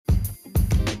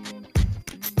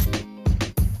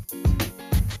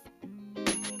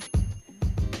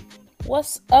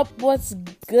What's up? What's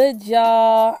good,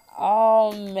 y'all?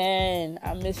 Oh man,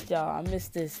 I missed y'all. I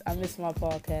missed this. I missed my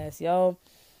podcast, yo.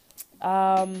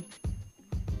 Um,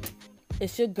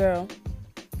 it's your girl,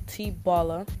 T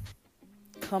Baller,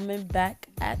 coming back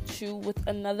at you with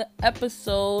another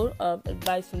episode of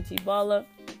Advice from T Baller.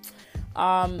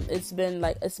 It's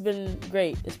been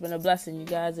great. It's been a blessing. You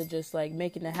guys are just like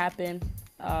making it happen.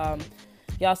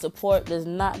 Y'all support does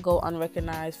not go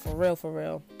unrecognized, for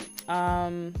real.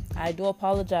 I do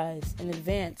apologize in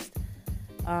advance.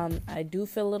 I do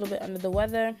feel a little bit under the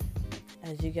weather.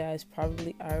 As you guys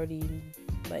probably already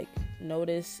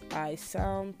notice, I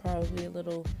sound probably a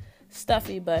little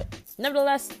stuffy, but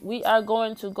nevertheless, we are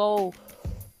going to go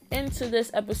into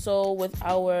this episode with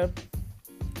our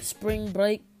spring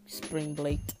break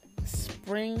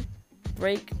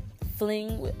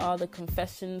fling with all the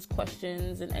confessions,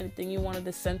 questions, and anything you wanted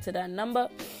to send to that number.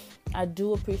 I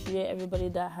do appreciate everybody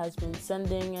that has been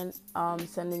sending in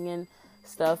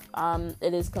stuff.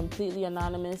 It is completely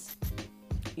anonymous.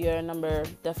 Your number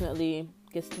definitely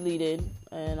gets deleted,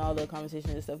 and all the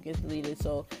conversations and stuff gets deleted.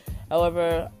 So,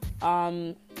 however,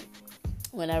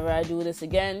 whenever I do this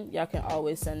again, y'all can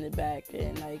always send it back.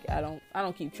 And I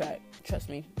don't keep track. Trust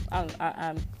me.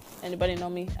 I'm anybody know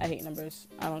me? I hate numbers.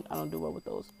 I don't do well with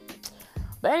those.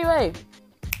 But anyway,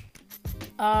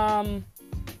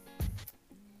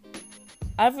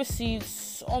 I've received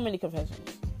so many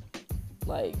confessions.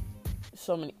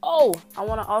 So many. Oh, I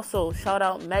want to also shout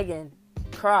out Megan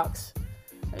Crocs.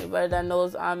 Anybody that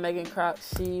knows I'm Megan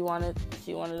Crocs, she wanted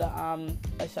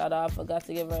a shout out. I forgot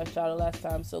to give her a shout out last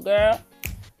time. So girl,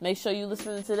 make sure you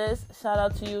listen to this. Shout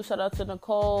out to you. Shout out to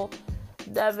Nicole,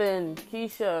 Devin,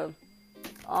 Keisha,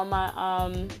 all my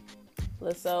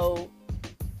LaSalle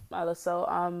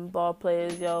ball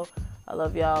players, yo. I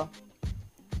love y'all.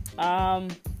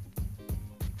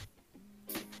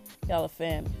 Y'all a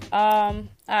fan.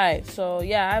 Alright, so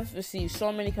yeah, I've received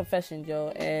so many confessions, yo,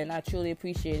 and I truly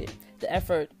appreciate it. The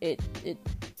effort, it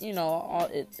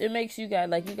makes you guys,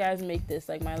 you guys make this,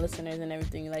 my listeners and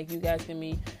everything, you guys give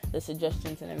me the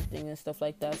suggestions and everything and stuff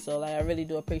like that, so I really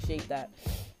do appreciate that.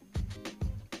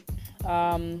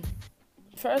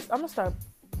 First, I'm gonna start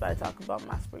by talking about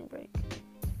my spring break.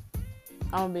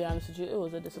 I'm gonna be honest with you, it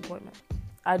was a disappointment.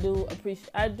 I do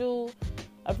appreciate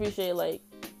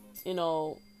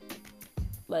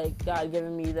God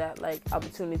giving me that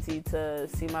opportunity to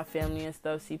see my family and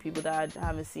stuff, see people that I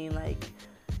haven't seen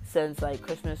since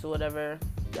Christmas or whatever,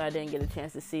 that I didn't get a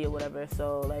chance to see or whatever.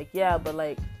 So yeah, but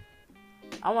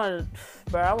I wanted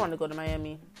to go to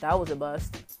Miami. That was a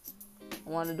bust. I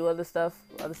wanted to do other stuff.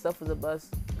 Other stuff was a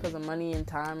bust because of money and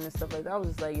time and stuff like that. I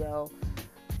was just yo,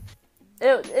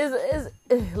 it is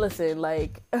listen,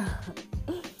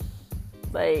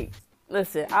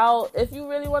 listen, if you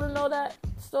really want to know that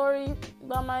story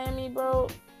about Miami, bro,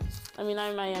 I'm in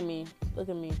Miami, look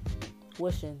at me,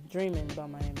 dreaming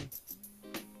about Miami.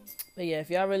 But yeah, if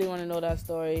y'all really want to know that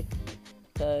story,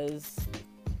 because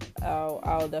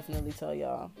I'll definitely tell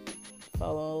y'all.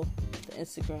 Follow the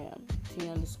Instagram,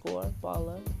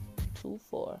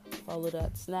 T_baller24. Follow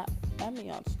that Snap, add me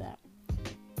on Snap,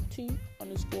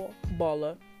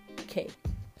 T_baller K.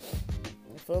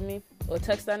 You feel me? Or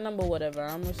text that number, whatever.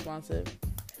 I'm responsive.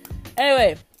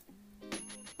 Anyway,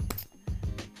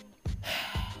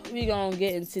 we gonna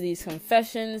get into these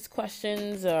confessions,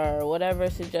 questions, or whatever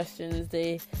suggestions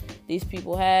these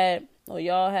people had or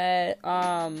y'all had.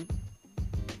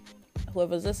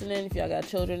 Whoever's listening, if y'all got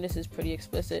children, this is pretty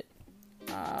explicit.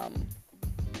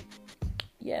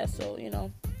 Yeah, so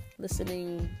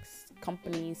listening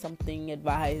company something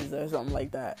advised or something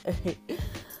like that.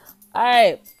 All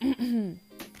right.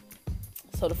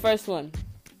 So the first one,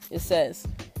 it says,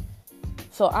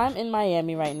 so I'm in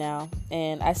Miami right now,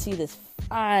 and I see this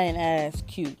fine ass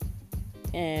cute,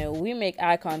 and we make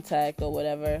eye contact or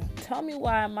whatever. Tell me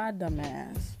why my dumb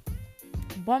ass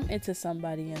bump into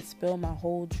somebody and spill my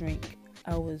whole drink.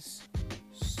 I was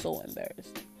so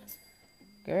embarrassed.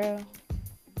 Girl,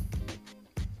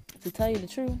 to tell you the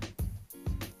truth,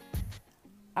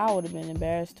 I would have been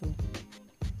embarrassed too.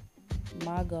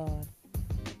 My God.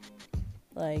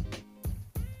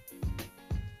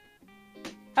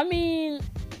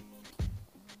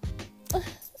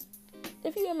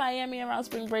 If you in Miami around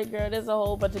spring break, girl, there's a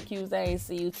whole bunch of cues that ain't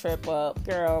see you trip up.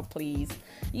 Girl, please.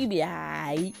 You be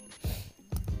alright.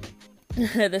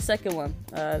 The second one.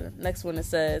 Next one, it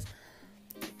says,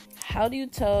 how do you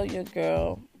tell your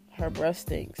girl her breath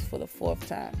stinks for the 4th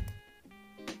time?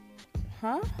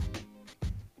 Huh?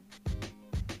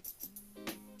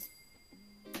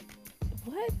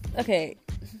 What? Okay,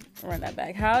 run that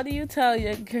back. How do you tell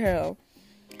your girl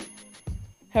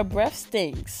Her breath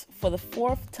stinks for the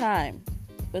 4th time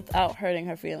without hurting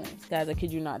her feelings. Guys, I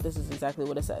kid you not. This is exactly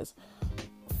what it says.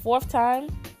 4th time.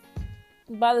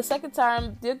 By the 2nd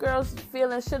time, your girl's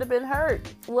feelings should have been hurt.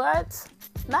 What?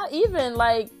 Not even.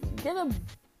 Like,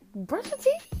 brush your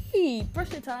teeth.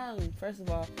 Brush your tongue, first of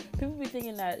all. People be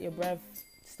thinking that your breath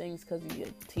stinks because of your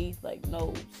teeth. Like,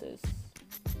 no, sis.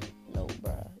 No,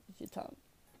 bruh. It's your tongue.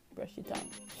 Brush your tongue.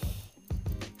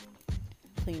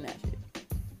 Clean that shit.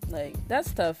 Like,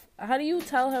 that's tough. How do you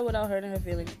tell her without hurting her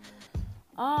feelings?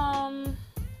 To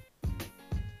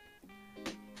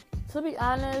be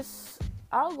honest,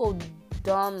 I'll go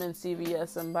dumb in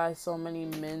CVS and buy so many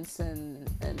mints and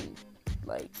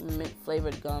like mint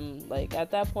flavored gum. Like,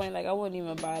 at that point, like, I wouldn't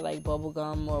even buy like bubble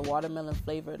gum or watermelon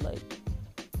flavored. Like,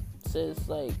 sis,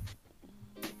 like,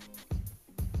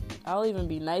 I'll even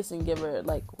be nice and give her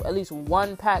like at least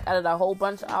 1 pack out of that whole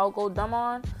bunch I'll go dumb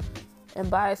on and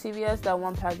buy a CVS. That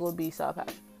 1 pack would be Sour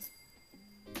Patch,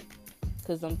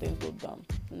 because them things go dumb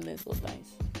and things go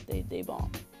nice. They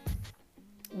bomb.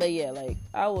 But yeah, like,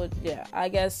 I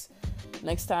guess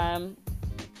next time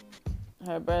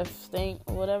her breath stink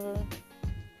or whatever,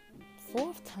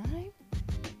 4th time?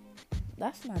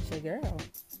 That's not your girl.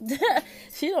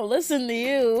 She don't listen to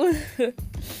you.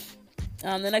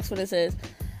 The next one, it says,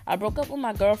 I broke up with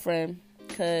my girlfriend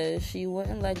because she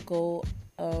wouldn't let go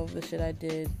of the shit I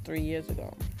did 3 years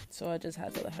ago. So I just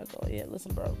had to let her go. Yeah,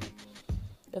 listen, bro.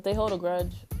 If they hold a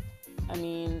grudge, I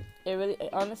mean,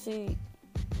 honestly,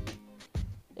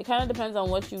 it kind of depends on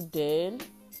what you did.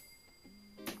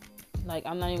 Like,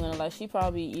 I'm not even gonna lie, she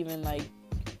probably even, like,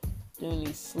 doing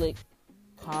these slick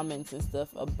comments and stuff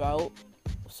about.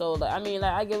 So, like, I mean,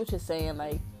 like, I get what you're saying.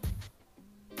 Like,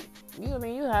 you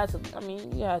had to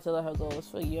let her go. It's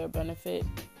for your benefit.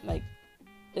 Like,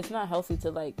 it's not healthy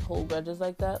to, like, hold grudges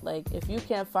like that. Like, if you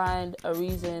can't find a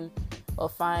reason or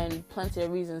find plenty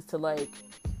of reasons to, like,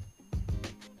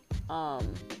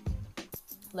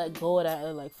 let go of that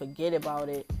or, like, forget about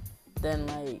it, then,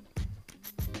 like,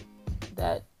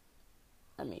 that,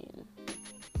 I mean,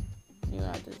 you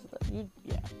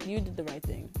did the right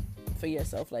thing for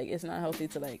yourself. Like, it's not healthy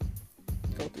to, like,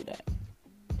 go through that.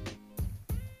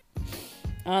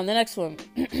 The next one.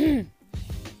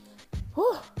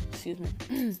 Excuse me.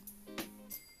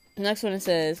 The next one, it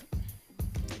says,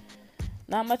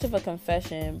 not much of a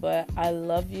confession, but I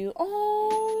love you.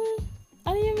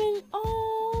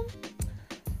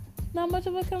 Not much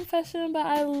of a confession, but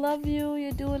I love you.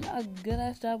 You're doing a good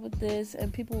ass job with this,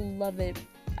 and people love it.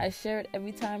 I share it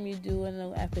every time you do a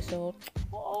new episode.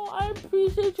 Oh, I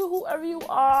appreciate you, whoever you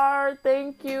are.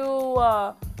 Thank you.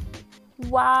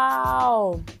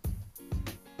 Wow.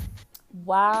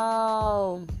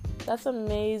 That's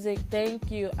amazing. Thank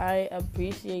you. I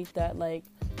appreciate that. Like,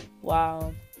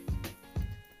 wow.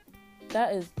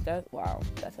 Wow.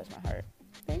 That touched my heart.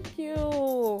 Thank you.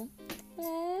 Aww.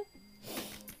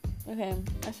 Okay,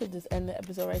 I should just end the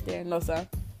episode right there. No, sir.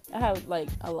 I have, like,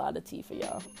 a lot of tea for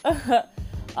y'all.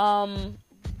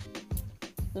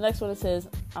 The next one, it says,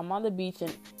 I'm on the beach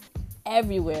and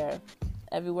everywhere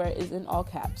is in all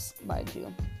caps, mind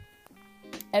you.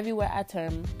 Everywhere I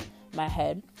turn my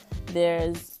head,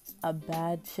 there's a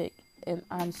bad chick, and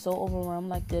I'm so overwhelmed.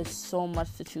 Like, there's so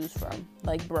much to choose from.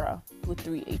 Like, bruh, with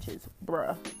 3 H's.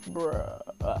 Bruh.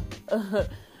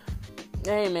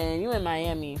 Hey, man, you in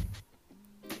Miami.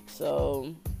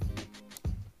 So,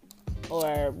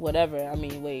 or whatever. I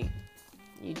mean, wait.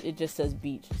 It just says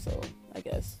beach, so I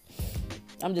guess.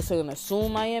 I'm just going to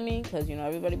assume Miami, because,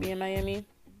 everybody be in Miami.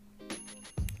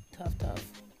 Tough.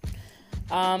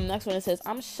 Next one, it says,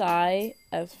 I'm shy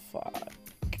as fuck,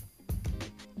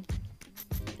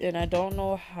 and I don't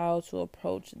know how to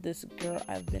approach this girl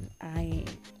I've been eyeing.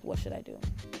 What should I do?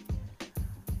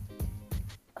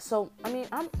 So, I mean,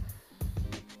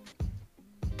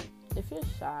 if you're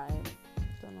shy,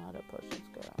 don't know how to approach this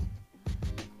girl.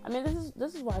 I mean,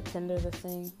 this is why Tinder's a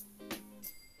thing.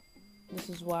 This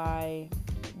is why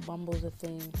Bumble's a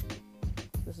thing.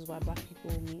 This is why Black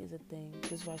People Meet is a thing.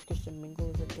 This is why Christian Mingle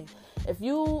is a thing. If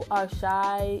you are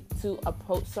shy to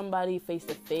approach somebody face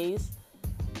to face,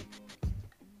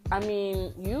 I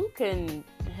mean, you can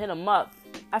hit them up.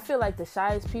 I feel like the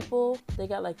shyest people, they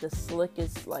got, like, the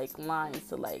slickest, like, lines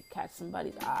to, like, catch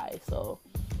somebody's eye. So,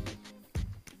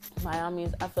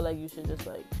 Miami, I feel like you should just,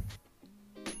 like,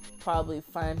 probably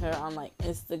find her on, like,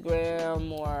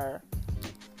 Instagram or,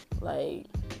 like,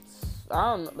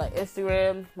 I don't know, like,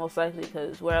 Instagram, most likely,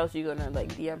 because where else you gonna,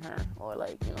 like, DM her, or,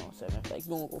 like, certain, like,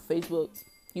 you gonna go Facebook,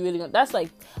 you really gonna, that's, like,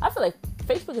 I feel like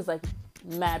Facebook is, like,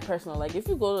 mad personal. Like, if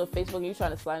you go to Facebook and you try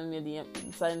to slide in your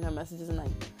DM, slide in her messages, and,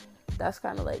 like, that's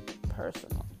kind of, like,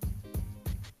 personal.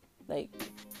 Like,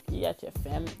 You got your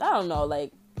family. I don't know.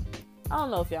 Like, I don't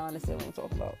know if y'all understand what I'm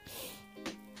talking about.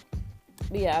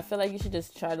 But yeah, I feel like you should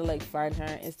just try to like find her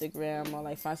on Instagram or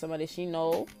like find somebody she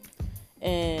know.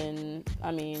 And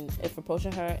I mean, if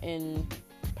approaching her in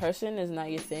person is not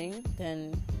your thing,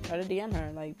 then try to DM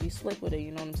her. Like, be slick with it.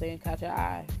 You know what I'm saying? Catch your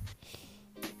eye.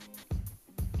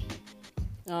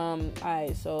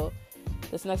 Alright, so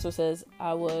this next one says,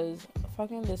 I was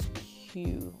fucking this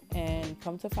Q, and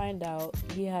come to find out,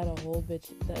 he had a whole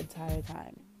bitch the entire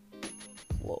time.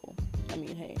 Whoa. I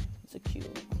mean, hey, it's a Q.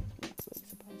 I'm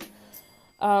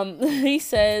not really surprised. He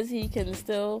says he can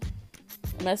still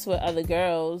mess with other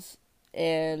girls,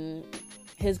 and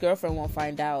his girlfriend won't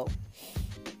find out.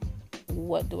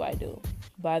 What do I do?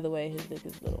 By the way, his dick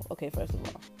is little. Okay, first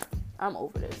of all, I'm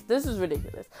over this. This is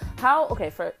ridiculous. How?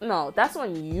 Okay, no, that's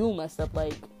when you messed up.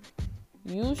 Like,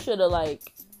 you should have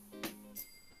like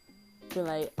been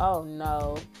like, oh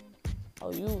no,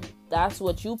 that's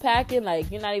what you packing.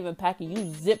 Like, you're not even packing.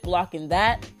 You zip blocking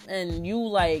that, and you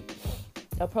like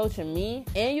approaching me,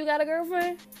 and you got a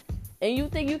girlfriend, and you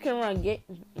think you can run get.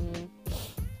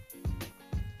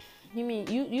 You mean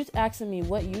you asking me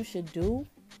what you should do?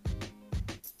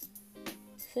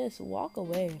 Sis, walk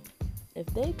away. If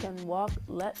they can walk,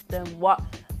 let them walk.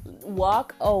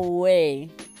 Walk away.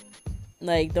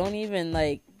 Like, don't even,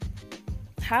 like,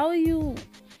 how are you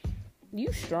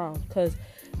strong? Because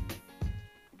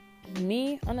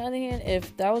me, on the other hand,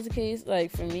 if that was the case,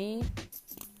 like, for me,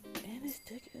 and his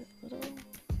dick is little.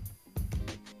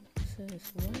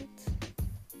 Sis,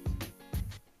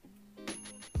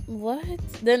 what?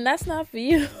 Then that's not for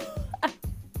you.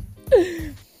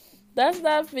 That's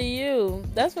not for you.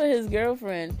 That's for his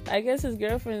girlfriend. I guess his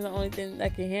girlfriend is the only thing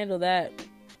that can handle that.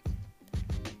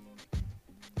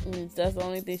 That's the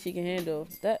only thing she can handle.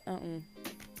 That,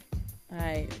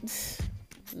 Alright.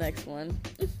 Next one.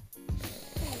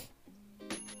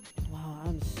 Wow,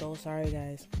 I'm so sorry,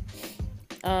 guys.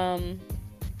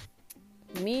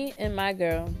 Me and my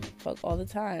girl fuck all the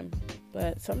time.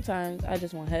 But sometimes I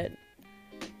just want head.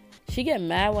 She get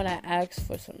mad when I ask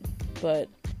for some. But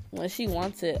when she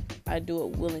wants it, I do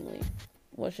it willingly.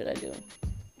 What should I do?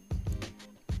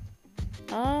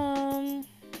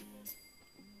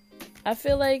 I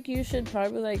feel like you should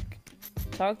probably like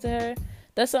talk to her.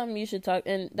 That's something you should talk,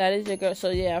 and that is your girl. So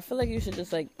yeah, I feel like you should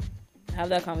just like have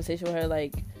that conversation with her.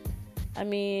 Like, I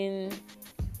mean,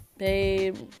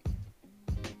 babe,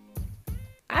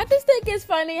 I just think it's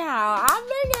funny how I've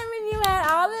been giving you head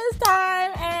all this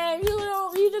time, and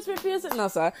you just refuse it. No,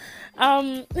 sorry.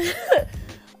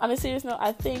 On a serious note,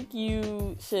 I think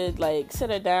you should, like,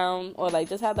 sit her down or, like,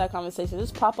 just have that conversation.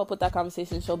 Just pop up with that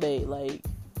conversation. Show babe, like,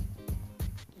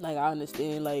 I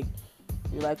understand, like,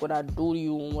 you like what I do to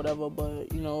you and whatever,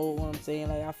 but, you know what I'm saying?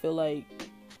 Like, I feel like,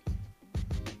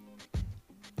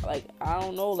 I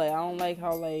don't know, like, I don't like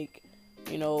how, like,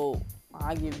 you know,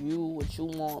 I give you what you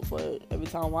want, but every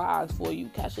time I ask for you,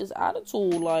 catch this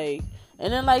attitude, like,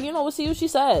 and then, like, you know, we'll see what she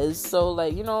says. So,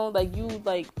 like, you know, like, you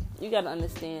gotta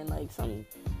understand, like,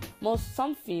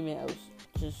 some females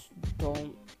just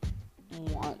don't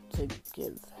want to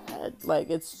give head. Like,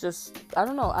 it's just, I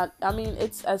don't know. I mean,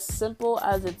 it's as simple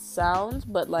as it sounds,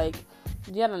 but, like,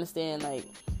 you gotta understand, like,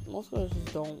 most girls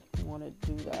just don't want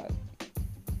to do that.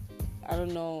 I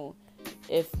don't know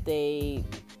if they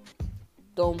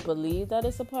don't believe that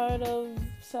it's a part of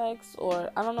sex,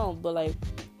 or I don't know, but, like,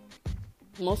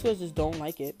 most girls just don't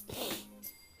like it.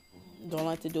 Don't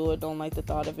like to do it, don't like the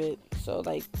thought of it. So,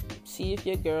 like, see if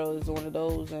your girl is one of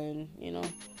those, and, you know,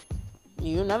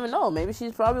 you never know. Maybe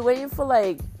she's probably waiting for,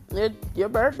 like, your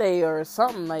birthday or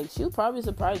something. Like, she'll probably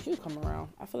surprise you come around.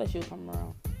 I feel like she'll come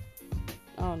around.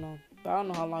 I don't know. But I don't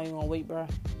know how long you gonna wait, bro.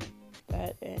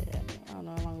 I don't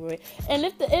know how long you wait. And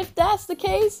if that's the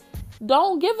case,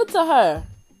 don't give it to her.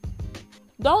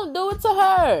 Don't do it to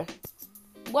her.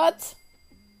 What?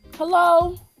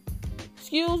 Hello?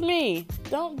 Excuse me.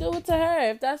 Don't do it to her.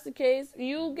 If that's the case,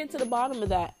 you get to the bottom of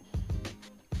that.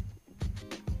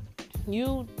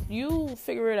 You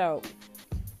figure it out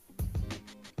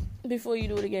before you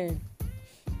do it again.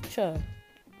 Sure.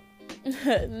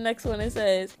 Next one, it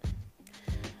says,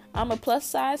 I'm a plus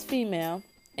size female,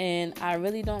 and I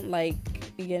really don't like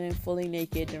getting fully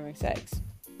naked during sex.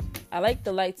 I like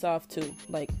the lights off too.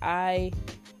 Like,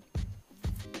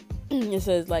 it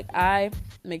says, like, I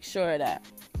make sure of that.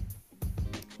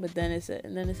 But then it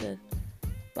says,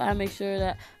 but I make sure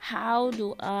that, how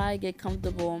do I get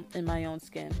comfortable in my own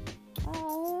skin?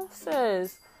 Oh,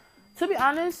 sis, to be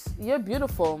honest, you're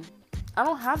beautiful. I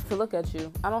don't have to look at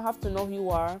you. I don't have to know who you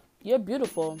are. You're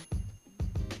beautiful.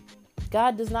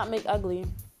 God does not make ugly.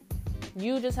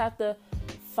 You just have to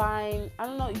find,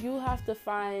 you have to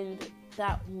find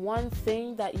that one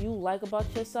thing that you like about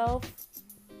yourself,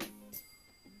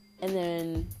 and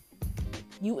then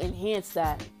you enhance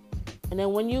that. And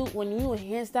then when you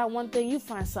enhance that one thing, you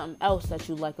find something else that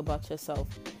you like about yourself.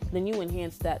 Then you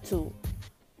enhance that too.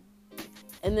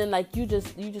 And then like you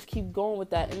just keep going with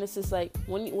that. And it's just like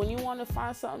when you want to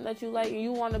find something that you like and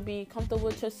you want to be comfortable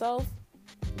with yourself,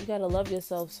 you gotta love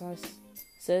yourself,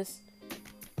 sis.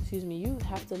 Excuse me. You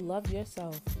have to love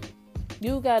yourself.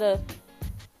 You gotta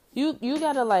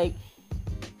like,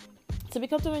 to be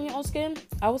comfortable in your own skin.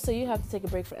 I would say you have to take a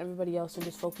break from everybody else and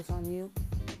just focus on you.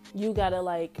 You gotta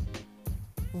like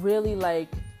really like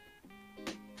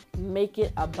make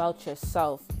it about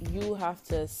yourself. You have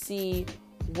to see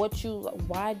what you,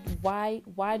 why do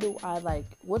I like,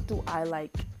 what do I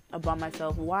like about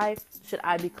myself? Why should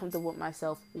I be comfortable with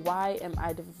myself? Why am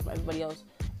I different from everybody else?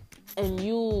 And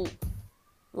you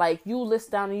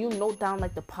list down and you note down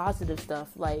like the positive stuff,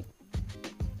 like,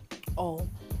 oh,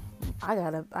 I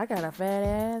got a fat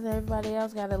ass, everybody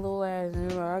else got a little ass,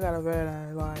 I got a fat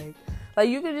ass, like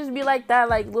you can just be like that,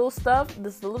 like little stuff.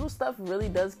 The little stuff really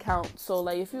does count. So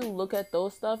like if you look at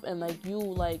those stuff and like you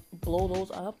like blow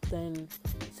those up, then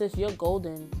sis, you're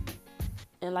golden.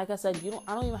 And like I said, I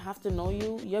don't even have to know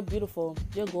you. You're beautiful.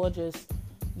 You're gorgeous.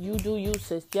 You do you,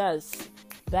 sis. Yes.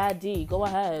 Bad D. Go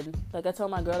ahead. Like I tell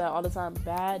my girl that all the time.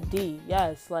 Bad D.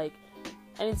 Yes. Like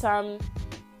anytime,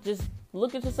 just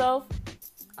look at yourself.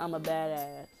 I'm a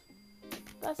badass.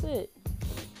 That's it.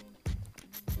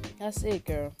 That's it,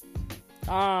 girl.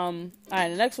 Alright,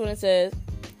 the next one, it says, this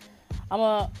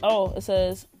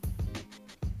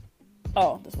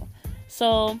one.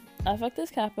 So, I fucked this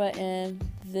Kappa, and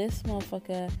this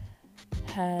motherfucker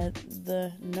had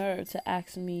the nerve to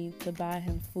ask me to buy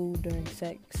him food during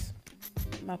sex.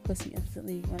 My pussy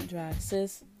instantly went dry.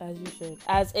 Sis, as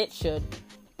it should.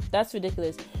 That's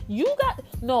ridiculous.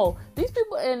 These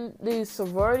people in these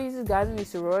sororities, these guys in these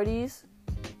sororities,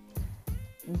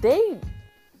 they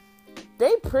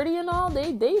pretty and all,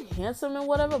 they handsome and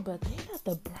whatever, but they got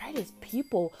the brightest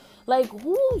people. Like,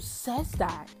 who says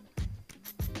that?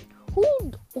 Who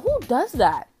does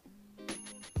that?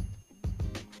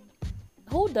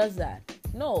 Who does that?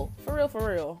 No, for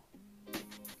real.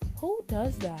 Who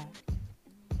does that?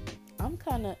 I'm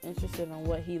kind of interested in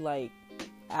what he like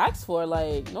asked for.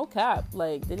 Like, no cap.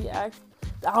 Like, did he ask?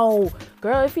 Oh,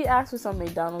 girl, if he asked for some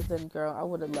McDonald's, then girl, I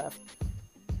would have left.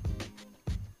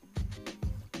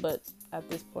 But at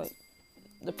this point,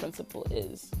 the principle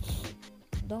is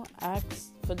don't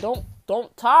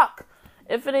talk.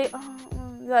 If it ain't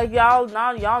like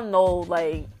y'all know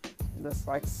like this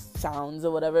like sounds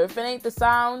or whatever. If it ain't the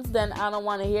sounds, then I don't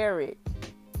want to hear it.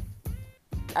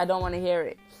 I don't want to hear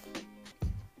it.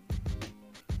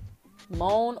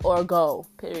 Moan or go.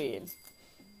 Period.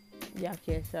 Y'all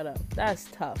can't shut up. That's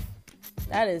tough.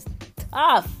 That is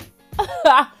tough.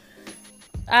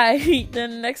 Alright,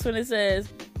 then the next one, it says,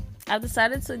 I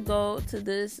decided to go to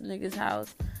this nigga's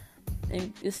house,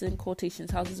 and it's in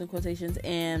quotations, houses in quotations,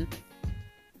 and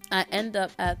I end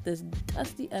up at this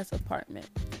dusty ass apartment.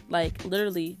 Like,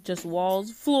 literally, just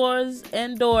walls, floors,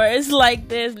 and doors. Like,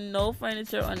 there's no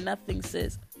furniture or nothing,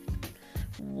 sis.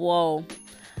 Whoa.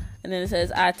 And then it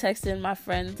says, I texted my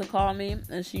friend to call me,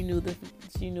 and she knew the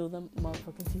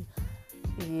motherfucking tea.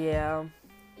 Yeah.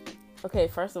 Okay,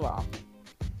 first of all,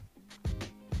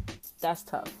 that's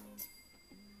tough.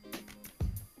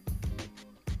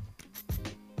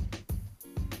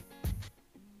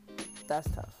 That's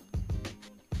tough.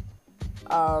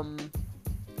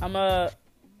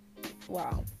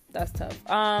 Wow, that's tough.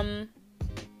 I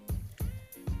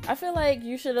feel like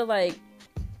you should have, like,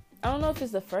 I don't know if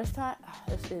it's the first time.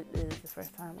 It is the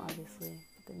first time, obviously.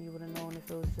 But then you would have known if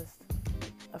it was just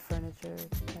a furniture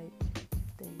type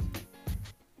thing.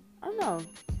 I don't know.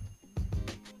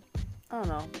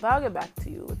 But I'll get back to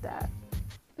you with that.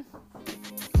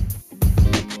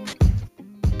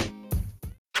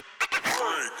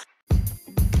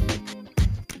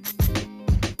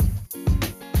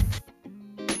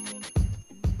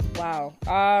 Wow.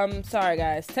 Sorry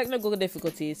guys. Technical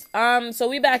difficulties. So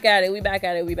we back at it. We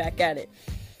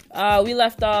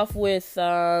left off with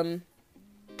the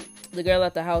girl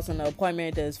at the house and the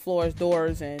appointment. There's floors,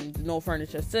 doors, and no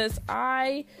furniture. Sis,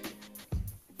 I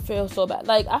feel so bad.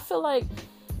 Like, I feel like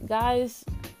guys,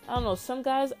 I don't know, some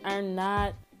guys are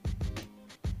not,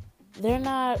 they're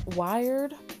not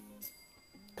wired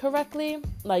correctly.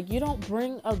 Like, you don't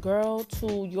bring a girl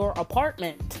to your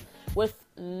apartment with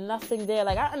nothing there.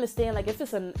 Like, I understand, like, if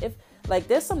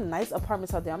there's some nice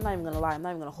apartments out there, I'm not even gonna lie, I'm not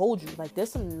even gonna hold you, like,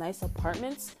 there's some nice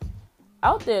apartments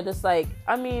out there that's like,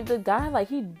 I mean, the guy, like,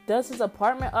 he does his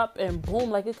apartment up and boom,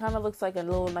 like, it kind of looks like a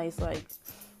little nice, like,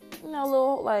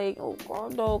 little like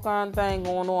condo kind of thing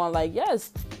going on. Like,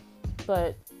 yes,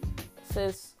 but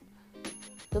sis,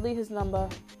 delete his number,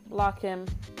 block him,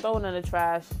 throw it in the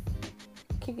trash,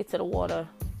 kick it to the water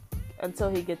until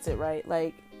he gets it right.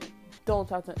 Like, don't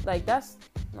talk to him. Like, that's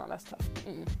tough.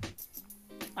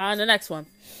 On the next one,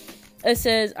 it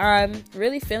says, I'm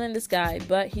really feeling this guy,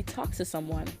 but he talks to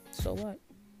someone. So what?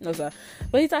 No, sorry.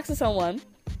 But he talks to someone.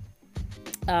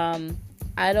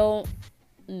 I don't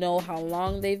know how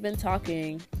long they've been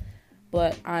talking,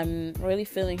 but I'm really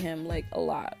feeling him like a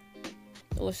lot.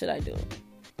 What should I do?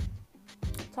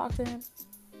 Talk to him.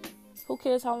 Who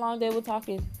cares how long they were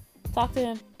talking? Talk to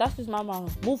him. That's just my mom.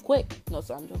 Move quick. No,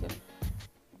 sorry, I'm joking.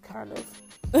 Kind of.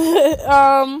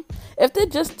 If they're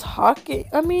just talking,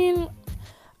 I mean,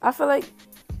 I feel like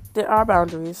there are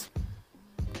boundaries.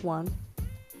 One,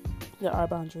 there are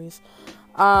boundaries.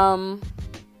 And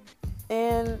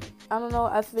I don't know,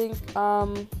 I think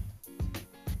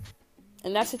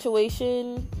in that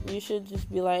situation, you should just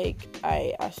be like,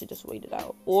 I should just wait it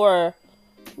out. Or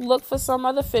look for some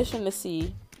other fish in the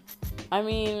sea. I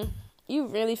mean, you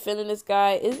really feeling this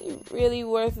guy? Is he really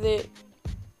worth it?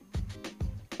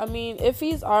 I mean, if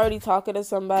he's already talking to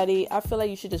somebody, I feel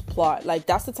like you should just plot. Like,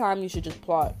 that's the time you should just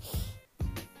plot.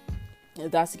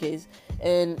 If that's the case.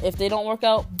 And if they don't work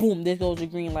out, boom, there goes the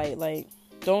green light. Like,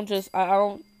 don't just, I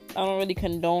don't really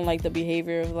condone, like, the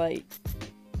behavior of, like,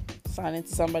 signing to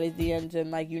somebody's DMs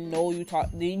and, like,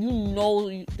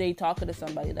 they talking to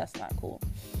somebody. That's not cool.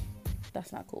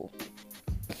 That's not cool.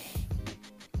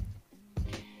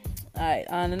 Alright,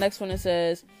 the next one, it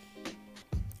says,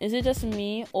 is it just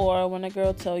me, or when a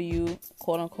girl tell you,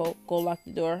 quote unquote, go lock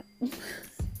the door,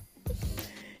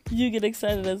 you get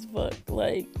excited as fuck?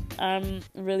 Like, I'm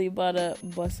really about to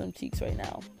bust some cheeks right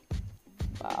now.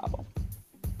 Wow.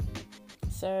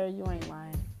 Sir, you ain't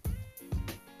lying.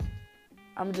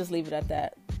 I'm gonna just leave it at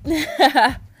that.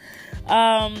 The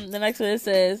next one, it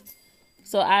says,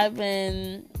 so I've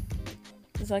been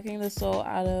sucking the soul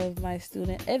out of my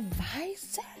student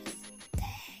advisors.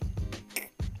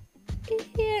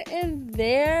 Here and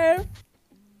there.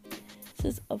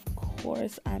 Says, of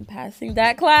course I'm passing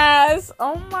that class.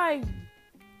 Oh my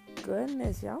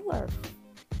goodness, y'all are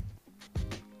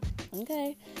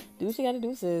okay. Do what you gotta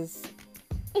do, sis.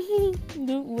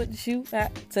 Do what you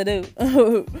got to do.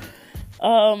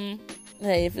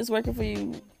 Hey, if it's working for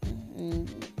you,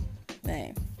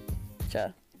 hey,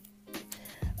 sure.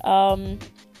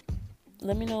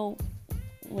 Let me know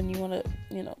when you wanna,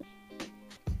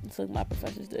 suck my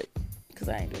professor's dick. Because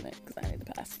I ain't doing it. Because I need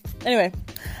to pass. Anyway.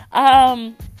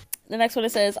 The next one,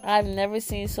 it says, I've never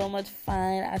seen so much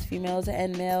fine ass females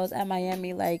and males at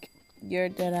Miami. Like, you're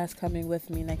dead ass coming with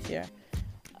me next year.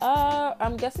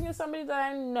 I'm guessing it's somebody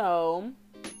that I know,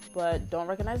 but don't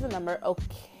recognize the number.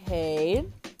 Okay.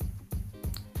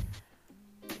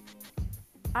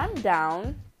 I'm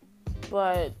down,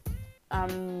 but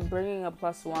I'm bringing a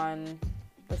 +1.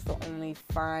 That's the only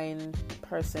fine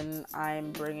person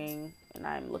I'm bringing and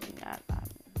I'm looking at.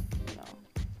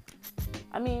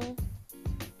 I mean,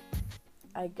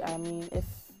 if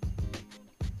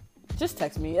just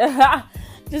text me.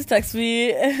 Just text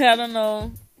me. I don't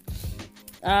know.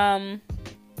 The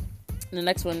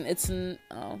next one, it's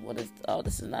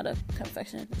this is not a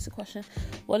confession, it's a question.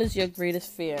 What is your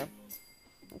greatest fear?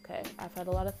 Okay, I've had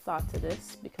a lot of thought to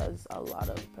this because a lot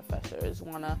of professors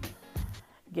want to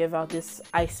give out this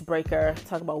icebreaker,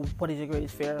 talk about what is your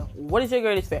greatest fear. What is your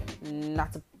greatest fear?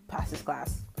 Not to pass this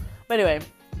class. But anyway,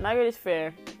 my greatest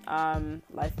fear,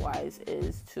 life-wise,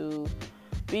 is to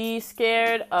be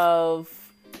scared of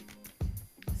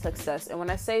success. And when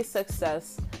I say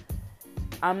success,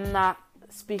 I'm not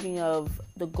speaking of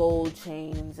the gold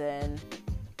chains and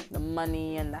the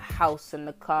money and the house and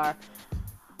the car.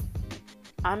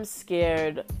 I'm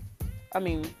scared.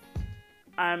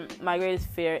 My greatest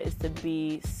fear is to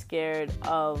be scared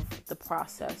of the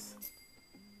process.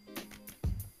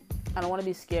 I don't want to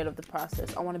be scared of the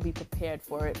process. I want to be prepared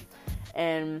for it.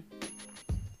 And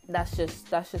that's just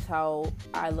how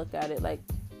I look at it. Like,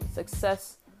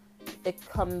 success, it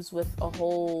comes with a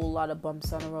whole lot of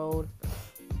bumps on the road.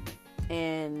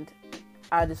 And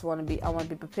I want to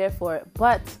be prepared for it.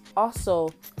 But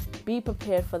also be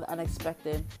prepared for the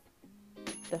unexpected.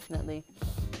 Definitely.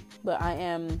 But I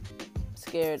am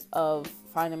scared of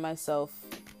finding myself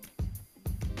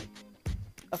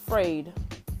afraid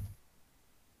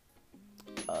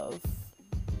of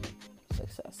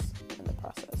success in the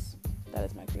process. That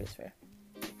is my greatest fear.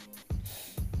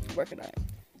 Working on it.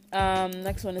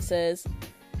 Next one, it says,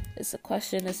 it's a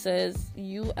question. It says,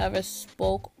 you ever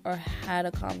spoke or had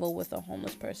a convo with a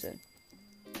homeless person?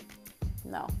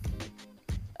 No.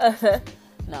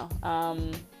 No.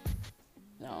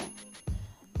 No.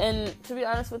 And to be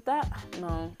honest with that,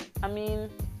 no. I mean,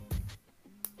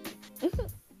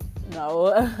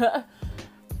 no.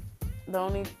 The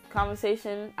only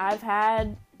conversation I've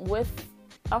had with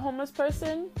a homeless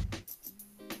person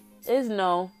is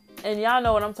no. And y'all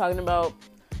know what I'm talking about.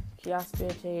 Can y'all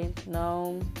spare change?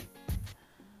 No.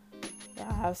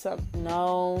 Y'all have some?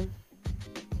 No.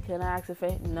 Can I ask a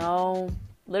favor? No.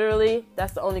 Literally,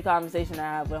 that's the only conversation I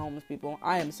have with homeless people.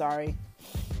 I am sorry.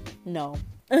 No.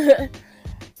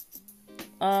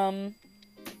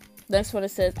 Next one, it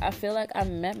says, I feel like I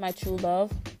met my true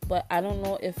love, but I don't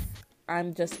know if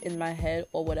I'm just in my head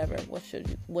or whatever.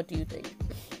 What do you think?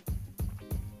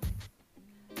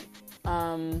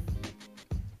 I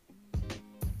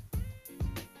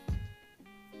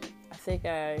think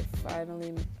I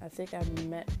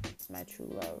met my true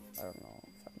love. I don't know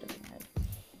if I'm just in my head.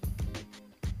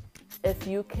 If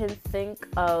you can think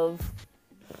of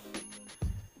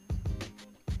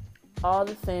all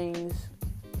the things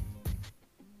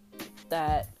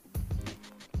that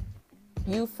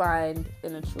you find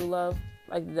in a true love,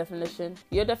 like your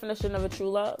definition of a true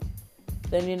love,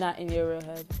 then you're not in your real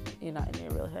head. You're not in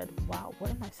your real head. Wow, what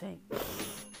am I saying?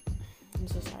 I'm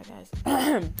so sorry, guys.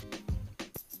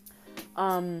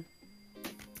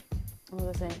 What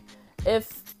was I saying?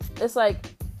 If it's like,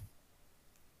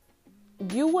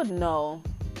 you would know,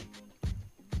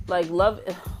 like, love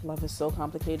is so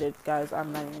complicated, guys.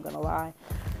 I'm not even gonna lie.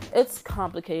 It's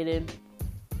complicated.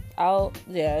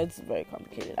 It's very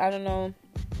complicated. I don't know.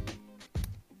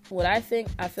 What I think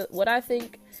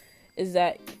is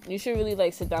that you should really,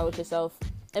 like, sit down with yourself.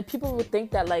 And people would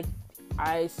think that, like,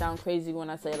 I sound crazy when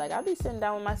I say, like, I'll be sitting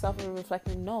down with myself and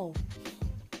reflecting. No.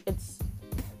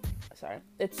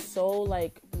 It's so,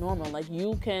 like, normal. Like,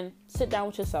 you can sit down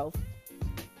with yourself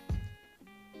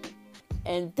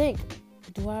and think,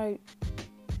 do I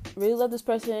really love this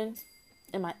person?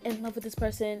 Am I in love with this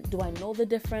person? Do I know the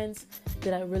difference?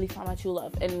 Did I really find my true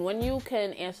love? And when you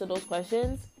can answer those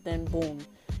questions, then boom,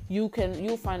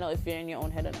 you'll find out if you're in your own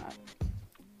head or not.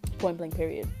 Point blank,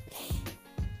 period.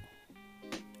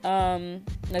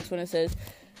 Next one, it says,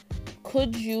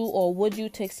 could you or would you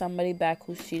take somebody back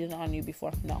who's cheated on you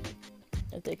before? No.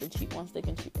 If they can cheat once, they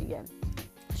can cheat again.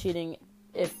 Cheating,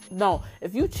 if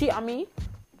you cheat on me,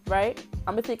 right,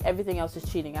 I'm gonna think everything else is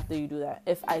cheating after you do that,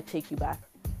 if I take you back.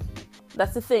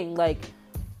 That's the thing. Like,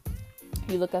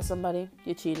 you look at somebody,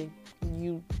 you're cheating.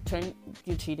 You turn,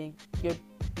 you're cheating. You're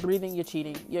breathing, you're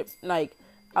cheating. You're like,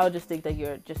 I would just think that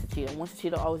you're just a cheater. Once a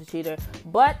cheater, always a cheater.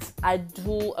 But I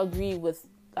do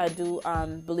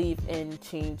believe in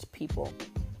changed people.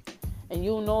 And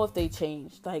you'll know if they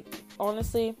changed. Like,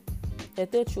 honestly, if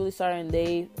they're truly sorry and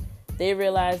they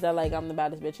realize that, like, I'm the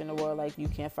baddest bitch in the world, like, you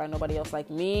can't find nobody else like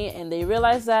me, and they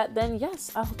realize that, then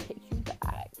yes, I'll take you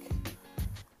back.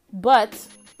 But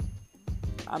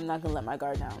I'm not gonna let my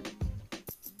guard down.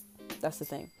 That's the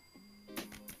thing.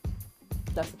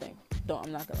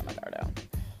 I'm not gonna let my guard down.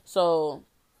 So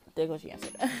there goes your answer.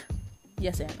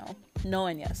 Yes and no. No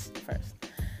and yes first.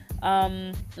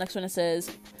 Next one, it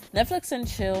says, Netflix and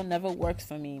chill never works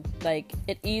for me. Like,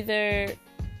 it either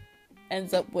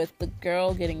ends up with the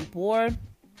girl getting bored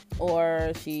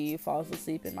or she falls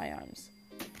asleep in my arms.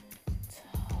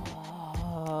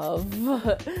 Tough.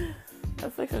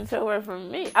 Netflix and chill work for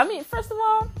me. I mean, first of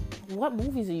all, what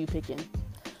movies are you picking?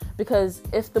 Because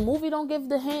if the movie don't give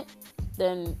the hint,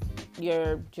 then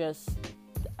you're just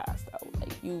asked out.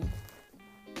 Like, you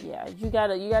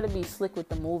gotta be slick with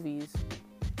the movies,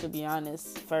 to be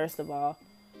honest. First of all,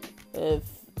 if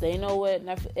they know what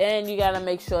Netflix, and you gotta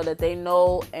make sure that they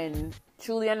know and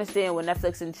truly understand what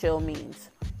Netflix and chill means.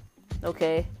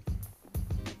 Okay?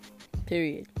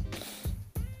 Period.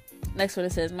 Next one,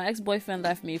 it says, my ex-boyfriend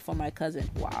left me for my cousin.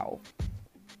 Wow.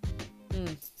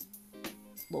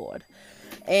 Lord.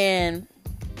 And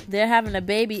they're having a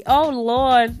baby. Oh,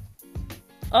 Lord.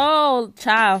 Oh,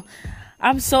 child.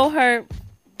 I'm so hurt.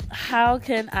 How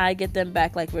can I get them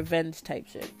back? Like, revenge type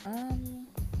shit.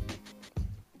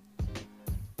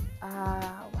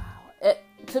 Wow.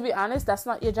 To be honest, that's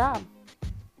not your job.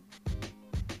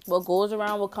 What goes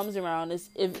around, what comes around, is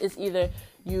it's either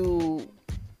you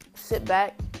sit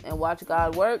back and watch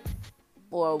God work,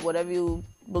 or whatever you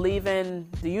believe in,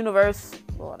 the universe.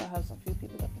 Lord, I have some few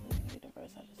people that believe in the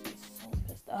universe. I just get so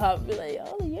pissed off. Be like,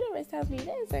 oh, the universe tells me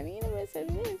this, and the universe says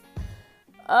this.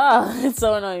 Oh, it's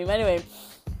so annoying. But anyway,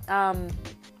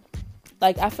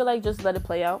 like, I feel like just let it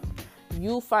play out.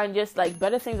 You find just, like,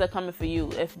 better things are coming for you.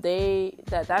 If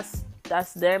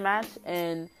that's their match,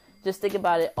 and just think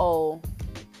about it. Oh,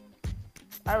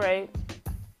 all right,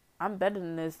 I'm better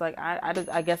than this. Like,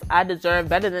 I guess I deserve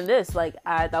better than this. Like,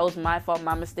 that was my fault,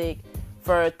 my mistake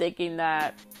for thinking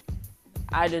that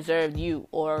I deserved you,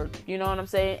 or you know what I'm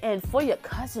saying? And for your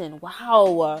cousin,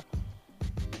 wow.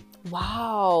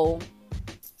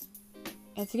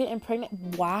 And to get pregnant,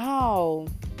 wow.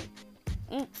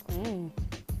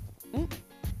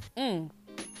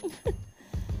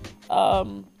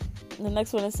 The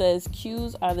next one, it says,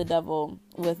 Q's are the devil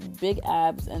with big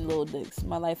abs and little dicks.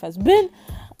 My life has been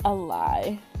a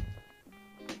lie.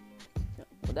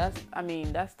 But that's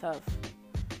tough.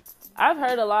 I've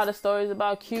heard a lot of stories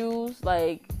about Q's.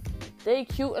 Like, they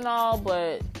cute and all,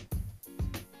 but,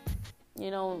 you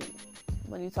know,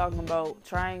 when you're talking about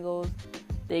triangles,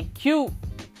 they cute.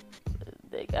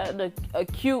 They got a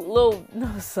cute little,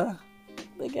 no, sir.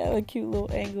 They got a cute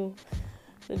little angle.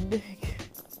 The dick.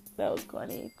 That was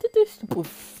corny.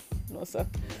 No, sir.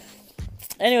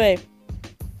 Anyway,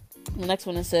 the next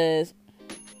one, it says,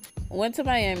 went to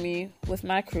Miami with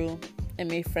my crew and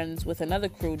made friends with another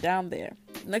crew down there.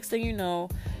 Next thing you know,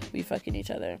 we fucking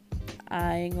each other.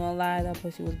 I ain't gonna lie, that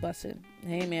pussy was busting.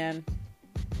 Hey, man.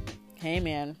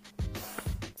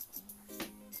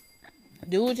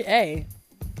 Do what you, hey.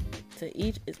 To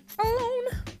each his own.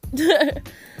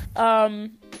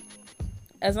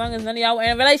 As long as none of y'all were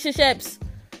in relationships.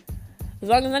 As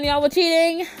long as none of y'all were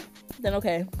cheating, then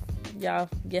okay. Y'all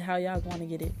get how y'all want to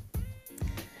get it.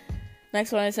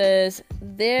 Next one, it says,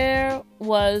 there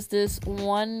was this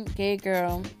one gay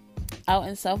girl out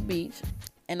in South Beach,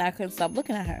 and I couldn't stop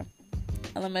looking at her.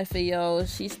 LMFAO,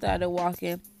 she started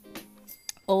walking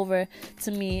over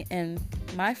to me and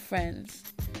my friends.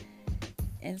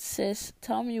 And sis,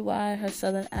 tell me why her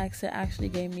southern accent actually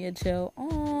gave me a chill.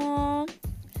 Aww.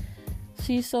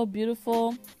 She's so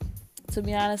beautiful. To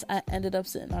be honest, I ended up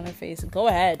sitting on her face. Go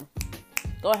ahead.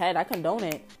 I condone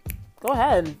it. Go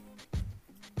ahead.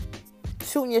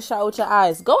 Shooting your shot with your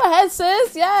eyes. Go ahead,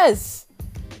 sis. Yes.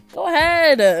 Go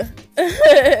ahead.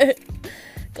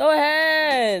 Go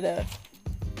ahead.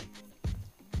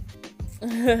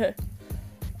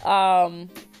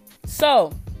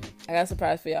 So, I got a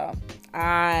surprise for y'all.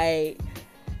 I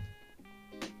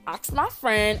asked my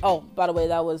friend. Oh, by the way,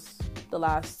 that was the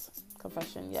last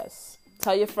confession. Yes.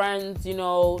 Tell your friends,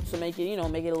 to make it,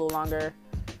 make it a little longer,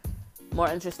 more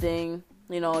interesting.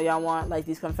 Y'all want like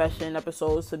these confession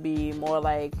episodes to be more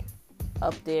like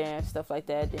up there and stuff like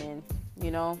that. Then,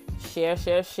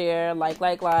 share,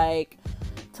 like.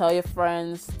 Tell your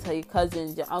friends, tell your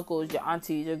cousins, your uncles, your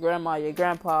aunties, your grandma, your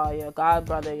grandpa, your god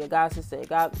brother, your god sister,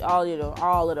 all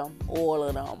of them.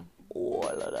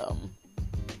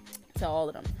 Tell all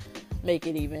of them. Make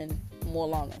it even more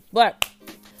longer. But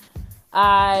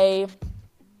I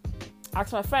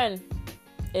asked my friend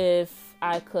if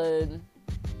I could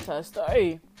tell a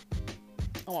story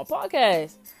on my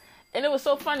podcast. And it was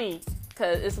so funny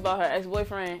because it's about her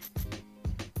ex-boyfriend.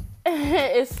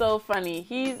 It's so funny.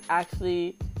 He's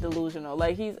actually delusional.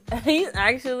 Like, he's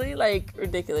actually, like,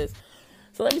 ridiculous.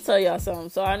 So let me tell y'all something.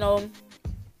 So I know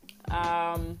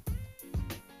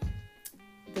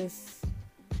this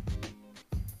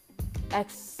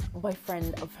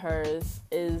ex-boyfriend of hers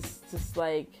is just,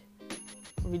 like,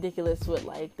 ridiculous with,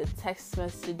 like, the text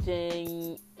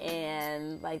messaging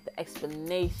and, like, the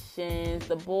explanations.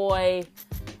 The boy,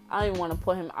 I don't even want to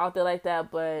put him out there like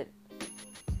that, but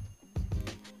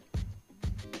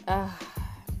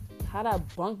how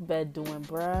that bunk bed doing,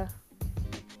 bruh?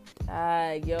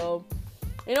 Yo.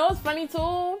 You know what's funny,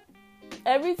 too?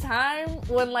 Every time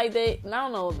when, like, I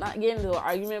don't know, not getting into an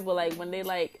argument, but, like,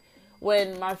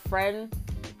 when my friend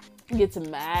gets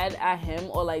mad at him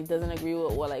or, like, doesn't agree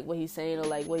with what he's saying or,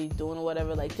 like, what he's doing or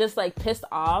whatever, like, just, like, pissed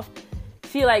off,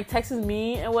 she, like, texts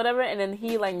me and whatever, and then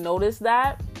he, like, noticed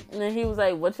that, and then he was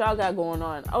like, what y'all got going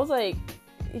on? I was like,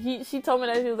 she told me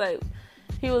that, he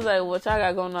was like, what y'all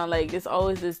got going on? Like, it's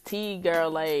always this T girl,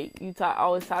 like, you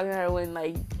always talking to her when,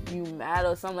 like, you mad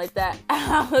or something like that.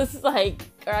 I was, like,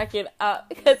 cracking up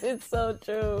because it's so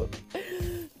true.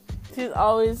 She's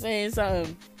always saying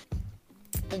something.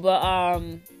 But,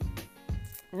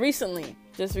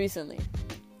 just recently,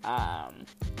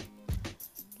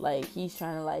 like, he's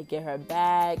trying to, like, get her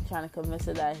back, trying to convince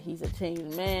her that he's a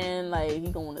changed man, like,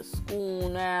 he going to school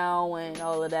now and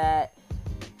all of that.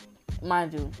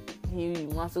 Mind you, he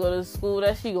wants to go to the school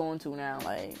that she going to now.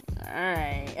 Like,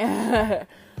 alright.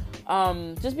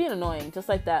 Just being annoying. Just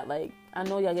like that. Like, I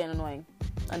know y'all getting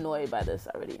annoyed by this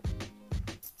already.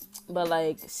 But,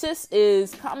 like, sis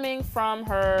is coming from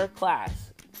her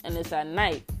class. And it's at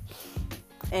night.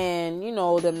 And,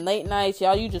 them late nights,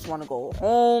 y'all, you just want to go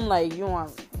home. Like, you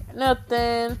want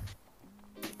nothing.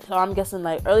 So, I'm guessing,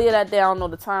 like, earlier that day, I don't know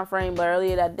the time frame, but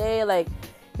earlier that day, like,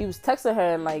 he was texting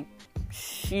her and, like,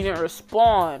 she didn't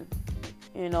respond.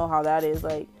 You know how that is.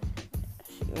 Like,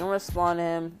 didn't respond to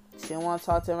him. She didn't want to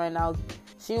talk to him right now.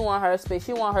 She want her space.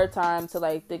 She want her time to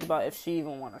like think about if she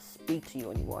even want to speak to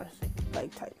you anymore.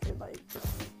 Like type shit. Like,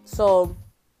 so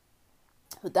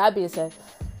with that being said,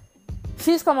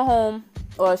 she's coming home,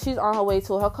 or she's on her way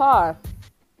to her car,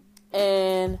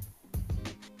 and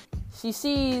she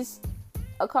sees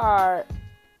a car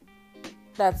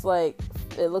that's like,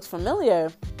 it looks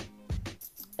familiar.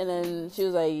 And then she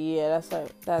was like, yeah,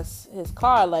 that's his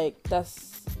car. Like,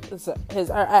 that's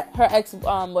her ex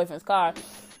boyfriend's car.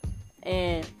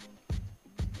 And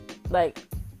like,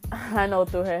 I know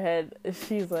through her head,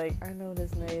 she's like, I know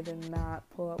this nigga did not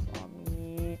pull up on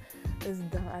me. This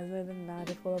dumb ass nigga did not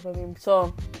pull up on me.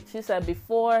 So she said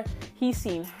before he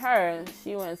seen her,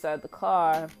 she went inside the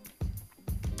car.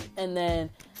 And then,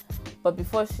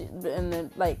 before she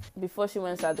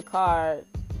went inside the car,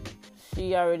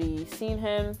 she already seen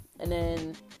him. And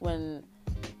then when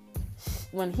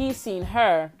he seen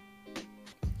her,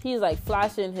 he's like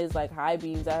flashing his like high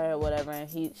beams at her or whatever, and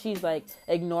she's like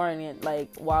ignoring it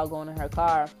like while going in her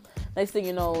car. Next thing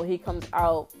you know, he comes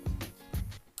out,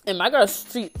 and my girl's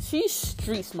she's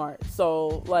street smart,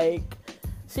 so like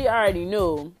she already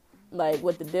knew like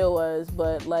what the deal was.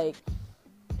 But like,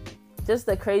 just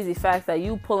the crazy fact that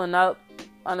you pulling up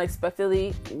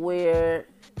unexpectedly where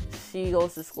she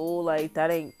goes to school, like,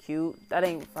 that ain't cute. That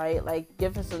ain't right. Like,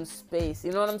 give her some space.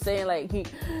 You know what I'm saying? Like, it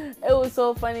was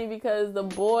so funny because the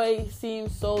boy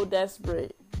seemed so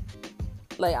desperate.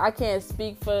 Like, I can't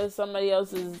speak for somebody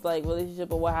else's, like,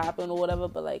 relationship or what happened or whatever,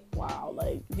 but, like, wow.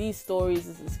 Like, these stories,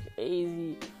 this is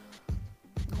crazy.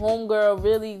 Homegirl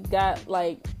really got,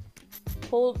 like,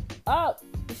 pulled up.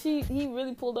 He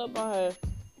really pulled up on her.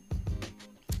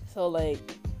 So, like,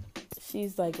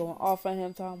 she's, like, going off on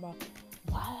him, talking about,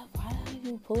 why are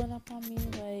you pulling up on me?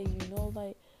 Like, you know,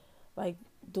 like,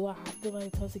 do I have to,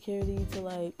 like, tell security to,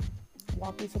 like,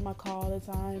 walk me to my car all the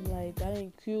time? Like, that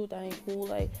ain't cute, that ain't cool,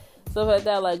 like, stuff like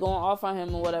that, like, going off on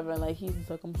him or whatever. And, like, he's just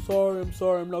like, I'm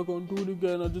sorry, I'm not gonna do it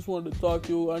again. I just wanted to talk to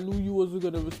you. I knew you wasn't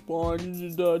gonna respond.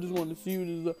 I just wanted to see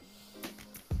you.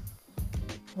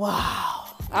 Wow.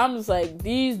 I'm just like,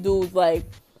 these dudes, like,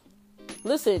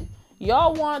 listen,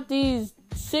 y'all want these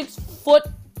 6 foot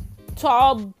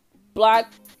tall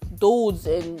black dudes,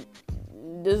 and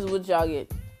this is what y'all get.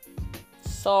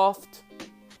 Soft.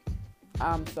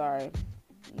 I'm sorry.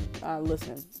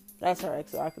 Listen, that's her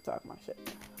ex, so I could talk my shit.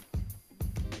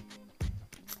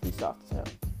 He's soft as hell.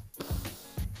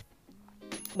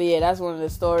 But yeah, that's one of the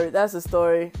stories. That's a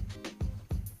story.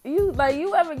 You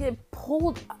ever get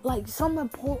pulled, like, someone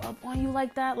pulled up on you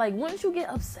like that? Like, wouldn't you get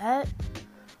upset?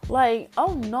 Like,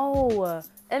 oh no.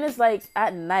 And it's like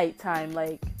at nighttime,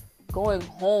 like going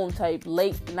home type,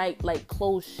 late night, like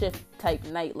closed shift type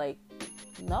night. Like,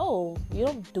 no, you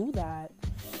don't do that.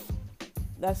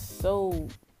 That's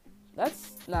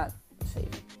not safe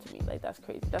to me. Like, that's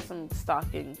crazy. That's some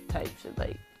stalking type shit.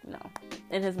 Like, no.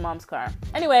 In his mom's car.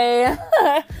 Anyway,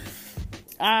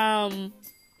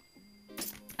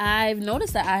 I've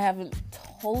noticed that I haven't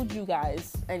told you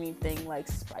guys anything like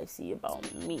spicy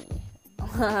about me.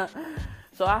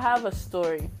 So I have a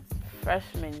story.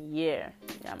 Freshman year.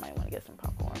 Yeah, I might want to get some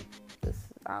popcorn.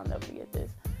 I'll never forget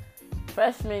this.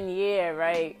 Freshman year,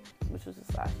 right? Which was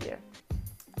this last year.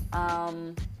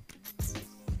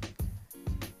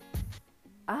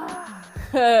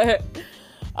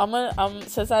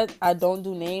 Since I don't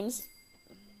do names,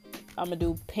 I'm gonna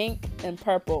do pink and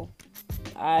purple.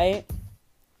 Alright?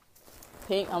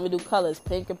 Pink, I'm gonna do colors,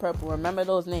 pink and purple. Remember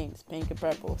those names, pink and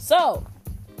purple. So,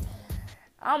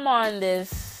 I'm on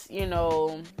this,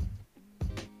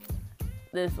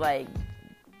 this like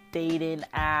dating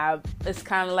app. It's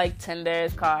kind of like Tinder.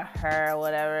 It's called Her or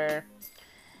whatever.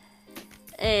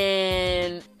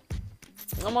 And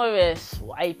I'm over there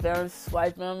swiping.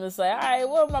 I'm just like, all right,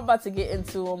 what am I about to get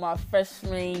into on my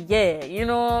freshman year? You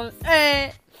know what I'm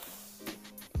saying?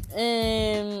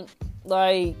 And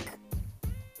like,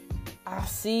 I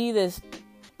see this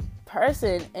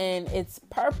person and it's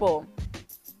purple.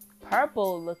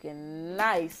 Purple looking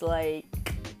nice. Like,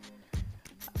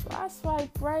 so I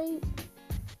swipe right,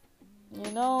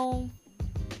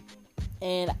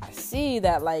 and I see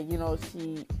that, like,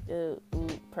 she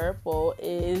purple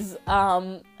is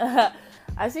I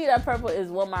see that purple is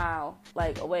 1 mile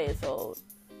like away, so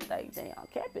like they on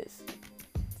campus.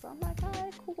 So I'm like, all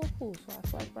right, cool. So I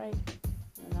swipe right,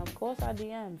 and of course I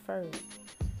DM first,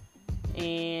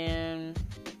 and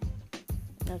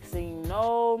next thing you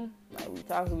know, like,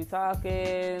 we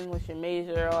talking, what's your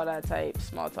major, all that type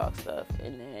small talk stuff,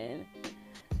 and then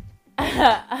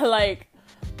like,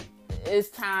 it's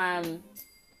time,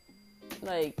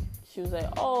 like, she was like,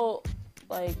 oh,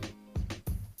 like,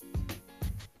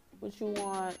 what you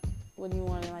want, what do you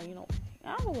want, and like,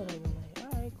 I don't know whatever, like,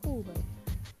 all right, cool,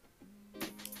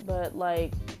 but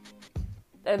like,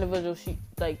 the individual, she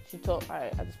told, all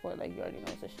right, at this point, like, you already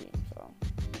know it's a she, so,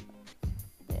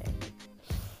 yeah,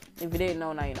 if you didn't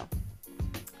know, now you know.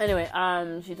 Anyway,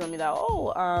 she told me that,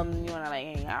 you wanna, like,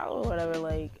 hang out or whatever,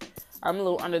 like, I'm a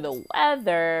little under the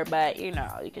weather, but, you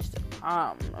can still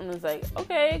come. I'm just like,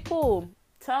 okay, cool.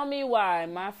 Tell me why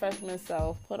my freshman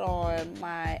self put on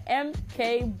my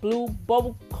MK blue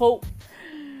bubble coat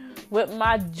with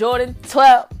my Jordan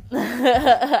 12.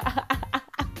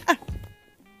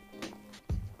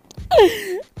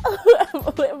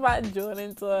 With my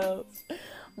Jordan 12.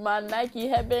 My Nike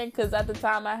headband, because at the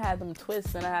time I had them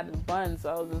twists and I had them buns, so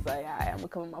I was just like, alright, I'm gonna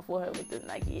cover my forehead with this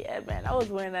Nike headband. I was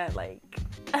wearing that like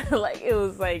it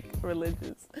was like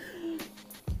religious.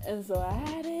 And so I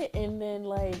had it, and then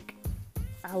like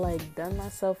I like done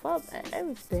myself up and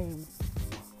everything.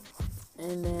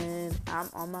 And then I'm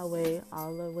on my way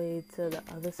all the way to the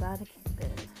other side of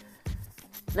campus.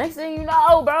 Next thing you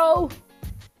know, bro,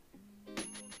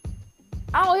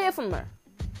 I don't hear from her.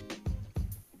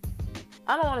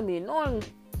 I don't want to be annoying.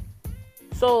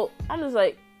 So I'm just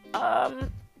like,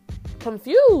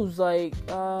 confused. Like,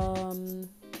 I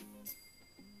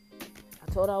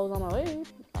told her I was on my way.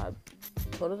 I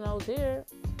told her I was here.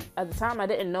 At the time, I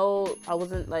didn't know. I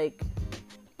wasn't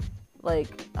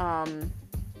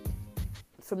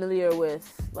familiar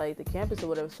with like the campus or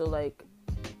whatever. So like,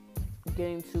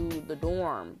 getting to the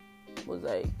dorm was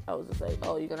like, I was just like,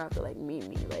 oh, you're gonna have to like meet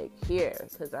me like here,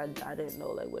 because I didn't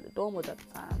know like where the dorm was at the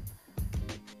time.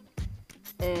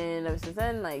 And ever since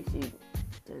then, like, she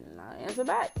did not answer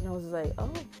back. And I was just like,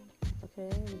 oh, okay,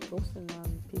 I'm ghosting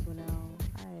on people now.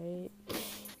 Alright.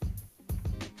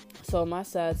 So my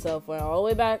sad self went all the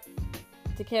way back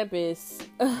to campus.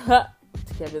 All the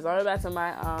way back to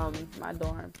my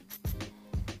dorm.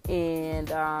 And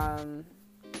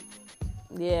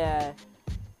yeah.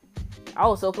 I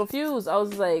was so confused. I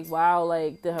was like, wow,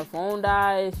 like, did her phone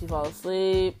die? Did she fall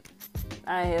asleep?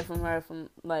 I didn't hear from her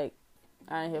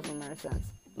since.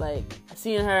 Like, I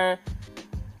seen her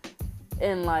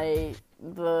in like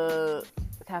the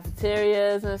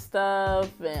cafeterias and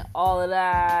stuff and all of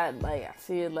that. Like, I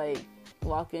see it like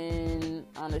walking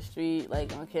on the street,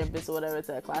 like on campus or whatever,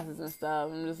 to classes and stuff.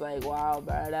 I'm just like, wow,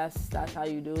 bro, that's how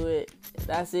you do it.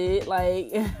 That's it.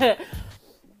 Like,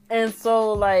 and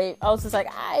so like I was just like,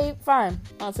 alright, fine.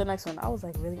 On to the next one. I was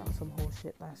like really on some whole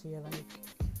shit last year,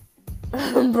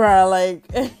 like, bro, like.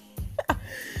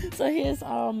 So here's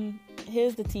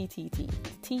the TTT.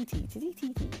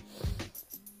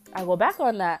 I go back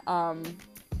on that. I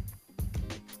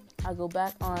go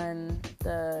back on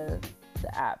the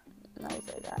app, and I was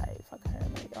like, alright, fuck her,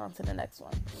 like, on to the next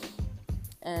one.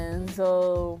 And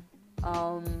so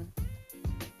I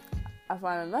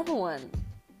find another one,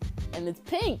 and it's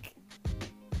Pink.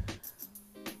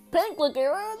 Pink looking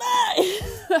real nice.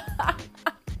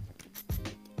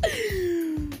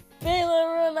 Pink look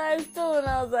real nice too, and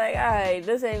I was like, alright,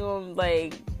 this ain't gonna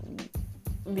like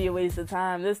be a waste of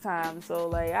time this time. So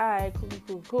like, alright,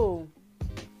 cool.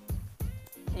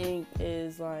 Pink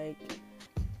is like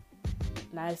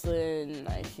nice and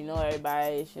like, she know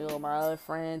everybody, she know my other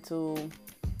friend too.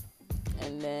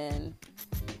 And then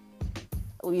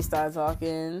we start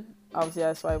talking. Obviously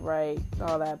I swipe right,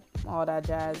 all that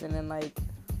jazz, and then like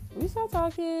we start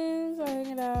talking, start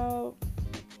hanging out.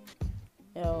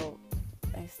 Yo,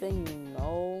 next thing you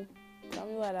know, tell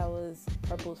me why that was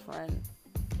Purple's friend.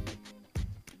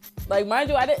 Like, mind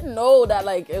you, I didn't know that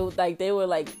like it was like they were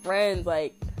like friends.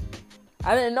 Like,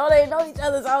 I didn't know they know each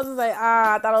other. So I was just like,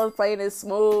 I thought I was playing it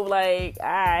smooth. Like,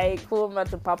 alright, cool. I'm about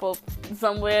to pop up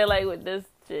somewhere like with this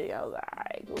chick. I was like,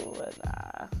 alright, cool, but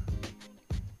nah.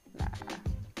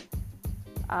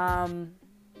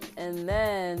 And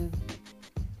then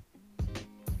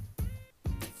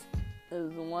it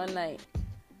was one night.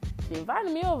 She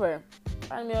invited me over,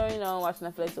 you know, watch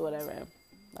Netflix or whatever.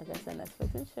 Like I said,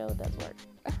 Netflix and chill, that's work.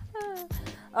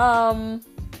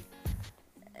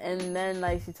 And then,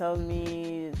 like, she told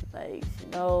me, like, she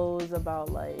knows about,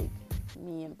 like,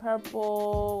 me and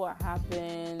Purple, what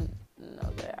happened. And I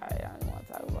was like, I don't want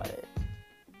to talk about it.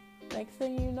 Next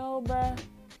thing you know, bruh,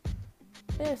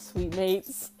 they're sweet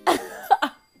mates.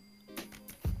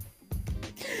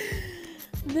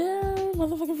 They're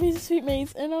motherfucking piece of sweet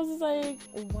mates. And I was just like,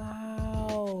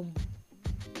 wow.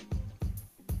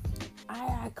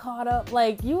 I caught up.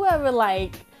 Like, you ever,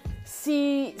 like,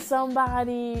 see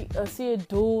somebody or see a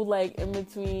dude, like, in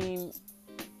between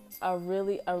a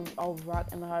rock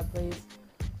and a hard place?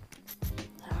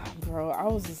 Bro, I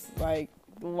was just like,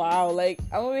 wow, like,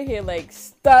 I'm over here, like,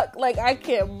 stuck. Like, I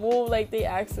can't move. Like, they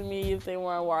asking me if they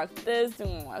want to watch this, they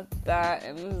want to watch that.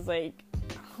 And it's like,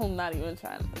 I'm not even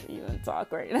trying to even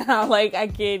talk right now. Like, I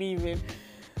can't even.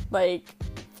 Like,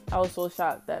 I was so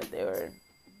shocked that they were,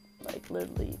 like,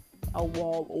 literally a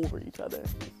wall over each other.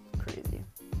 It's crazy.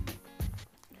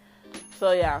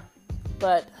 So, yeah.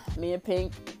 But me and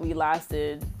Pink, we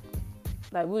lasted,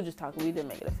 like, we were just talking. We didn't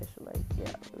make it official. Like,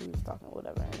 yeah, we were just talking,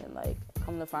 whatever. And then, like,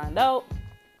 come to find out,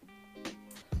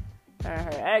 her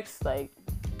and her ex, like,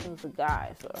 it was a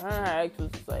guy. So her and her ex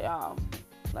was just like, oh,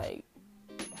 like,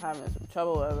 having some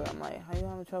trouble, whatever. I'm like, how you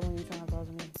having trouble when you trying to talk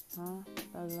to me? Huh?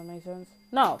 That doesn't make sense?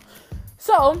 No.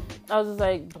 So I was just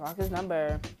like, block his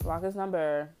number.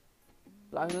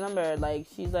 Like,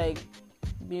 she's like,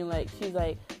 being like, she's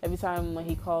like, every time when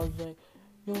he calls, like,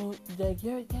 yo, like,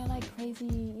 you're like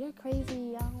crazy. You're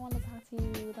crazy. I don't want to talk to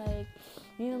you. Like,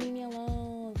 you need to leave me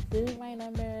alone. Delete my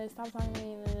number. Stop talking to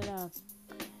me.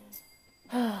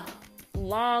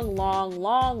 Long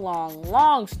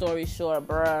story short,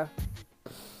 bruh.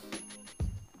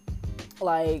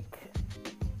 Like,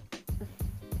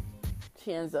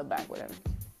 she ends up back with him.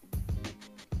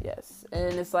 Yes.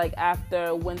 And it's like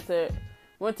after winter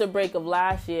break of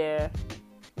last year,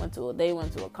 they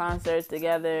went to a concert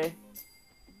together.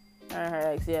 Her and her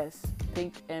ex, yes.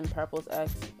 Pink and Purple's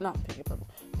ex. Not Pink and Purple.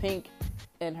 Pink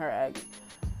and her ex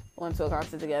went to a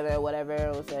concert together, whatever.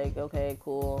 It was like, okay,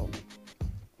 cool.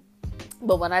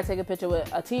 But when I take a picture with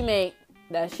a teammate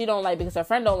that she don't like because her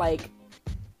friend don't like,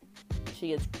 she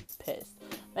gets pissed.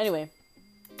 Anyway,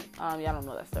 y'all don't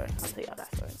know that story. I'll tell y'all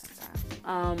that story next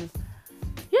time.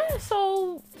 Yeah,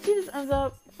 so she just ends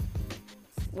up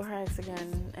with her ex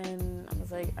again, and I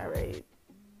was like, alright.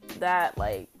 That,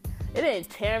 like, it didn't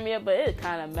tear me up, but it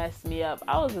kind of messed me up.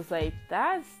 I was just like,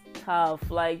 that's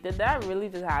tough. Like, did that really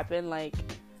just happen? Like,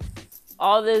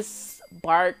 all this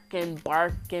barking,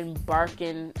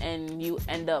 and you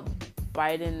end up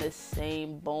biting the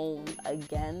same bone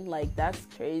again? Like, that's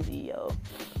crazy, yo.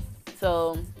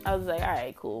 So I was like, all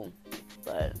right, cool.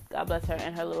 But God bless her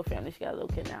and her little family. She got a little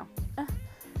kid now.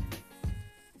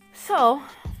 So,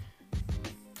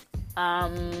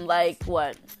 like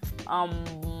what?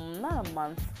 Not a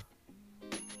month.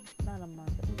 It wasn't a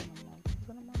month. Was it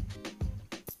a month?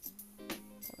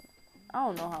 I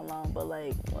don't know how long, but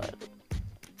like what?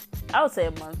 I would say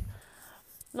a month.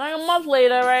 Like a month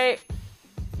later, right?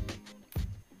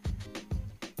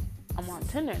 I'm on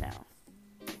Tinder now.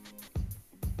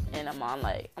 And I'm on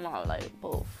like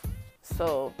both.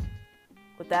 So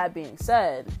with that being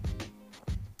said,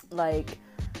 like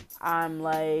I'm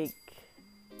like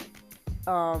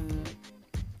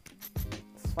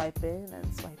swiping, and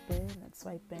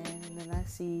then I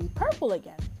see Purple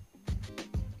again.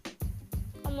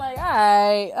 I'm like,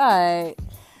 alright.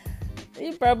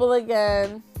 See Purple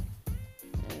again.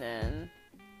 And then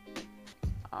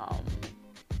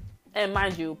and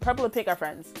mind you, Purple and Pink are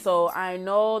friends, so I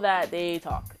know that they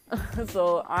talk.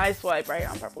 So I swipe right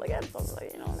on Purple again. So I was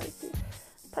like, like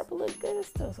Purple looks good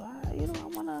still. So I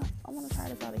wanna try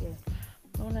this out again.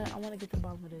 I wanna get to the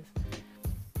bottom of this.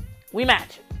 We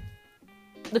match.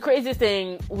 The craziest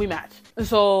thing, we match.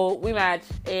 So we match,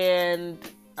 and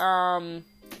I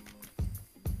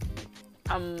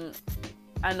don't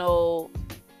know.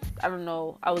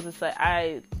 I was just like,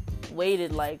 I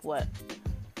waited like what,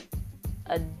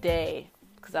 a day,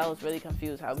 because I was really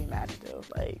confused how we matched. It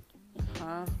was like,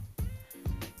 huh?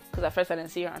 Because at first I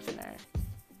didn't see her on Tinder.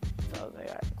 So I was like,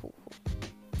 alright, cool.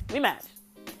 We matched.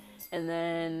 And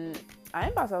then I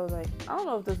inboxed, I was like, I don't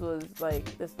know if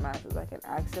this match was like an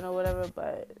accident or whatever,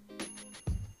 but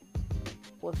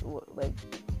I was like,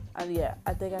 I was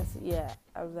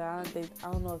like,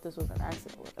 I don't know if this was an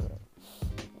accident or whatever.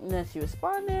 And then she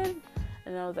responded,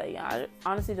 and I was like, yeah, I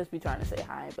honestly just be trying to say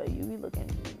hi, but you be looking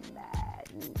mad,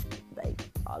 like,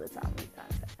 all the time.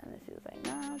 And then she was like,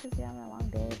 nah, I'm just having a long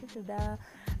day,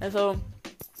 and so,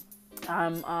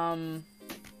 I'm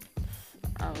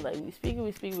like, we speaking,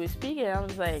 and I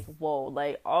was like, whoa,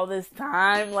 like, all this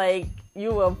time, like,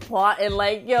 you were plotting,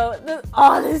 like, yo,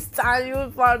 all this time you were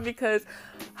plotting, because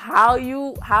how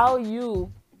you,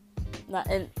 not,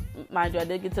 and mind you, I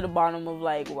did get to the bottom of,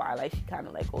 like, why, like, she kind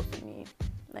of, like, ghosted me,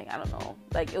 like, I don't know,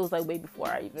 like, it was, like, way before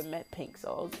I even met Pink, so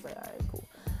I was just like, alright, cool.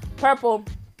 Purple,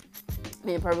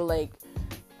 me and Purple, like,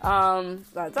 talking,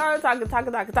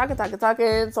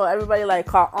 so everybody, like,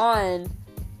 caught on,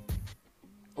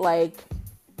 like,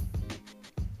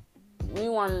 we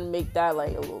wanted to make that,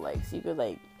 like, a little, like, secret,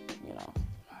 like,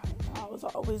 I was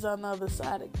always on the other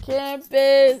side of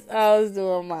campus, I was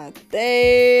doing my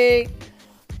thing,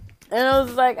 and I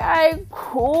was like, alright,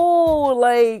 cool,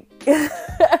 like,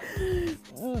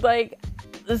 like,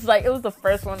 it's like, it was the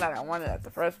first one that I wanted in the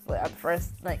first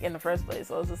place.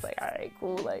 So I was just like, all right,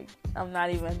 cool. Like, I'm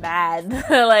not even mad,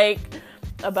 like,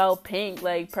 about pink.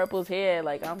 Like, purple's here.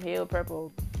 Like, I'm here with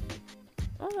purple.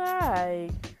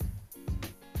 Alright.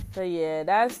 So yeah,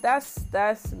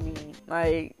 that's me.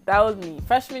 Like, that was me.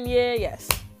 Freshman year, yes.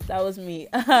 That was me.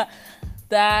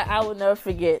 That I will never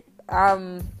forget.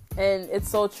 And it's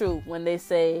so true when they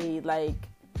say, like,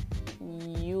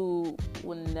 you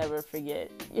will never forget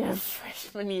your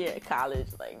freshman year at college.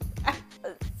 Like,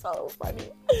 it's so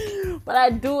funny. But I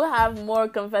do have more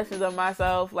confessions of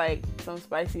myself, like some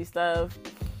spicy stuff.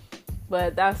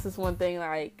 But that's just one thing,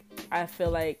 like, I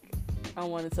feel like I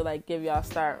wanted to, like, give y'all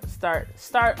start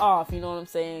off, you know what I'm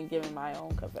saying, giving my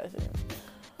own confessions.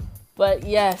 But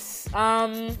yes,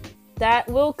 that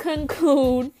will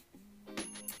conclude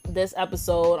this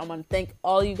episode. I'm gonna thank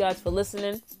all you guys for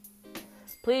listening.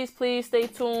 Please stay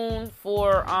tuned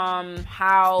for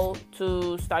how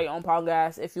to start your own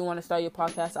podcast. If you want to start your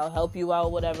podcast, I'll help you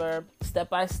out, whatever, step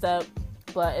by step.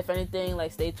 But if anything,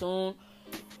 like, stay tuned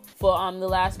for the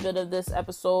last bit of this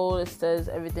episode. It says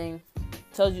everything.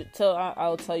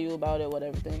 I'll tell you about it,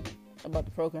 everything about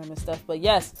the program and stuff. But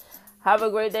yes, have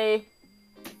a great day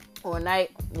or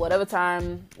night, whatever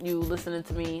time you listening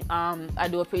to me. I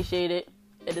do appreciate it.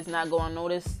 It does not go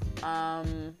unnoticed.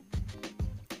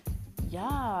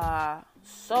 Yeah.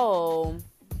 So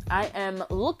I am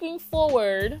looking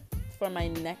forward for my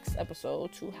next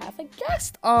episode to have a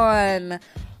guest on.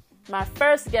 My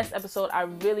first guest episode, I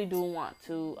really do want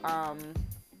to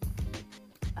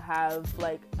have,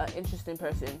 like, an interesting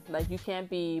person. Like, you can't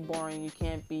be boring, you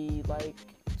can't be, like,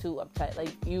 too uptight.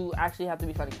 Like, you actually have to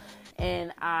be funny.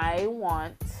 And I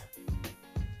want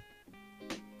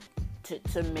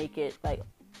to make it, like,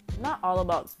 not all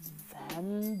about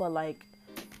them, but, like,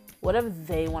 whatever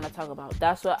they want to talk about.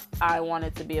 That's what I want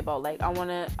it to be about. Like, I want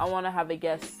to have a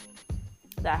guest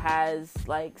that has,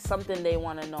 like, something they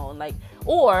want to know, like,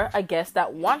 or a guest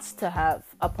that wants to have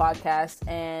a podcast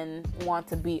and want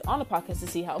to be on a podcast to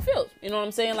see how it feels. You know what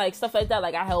I'm saying? Like, stuff like that.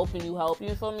 Like, I help and you help.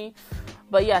 You feel me?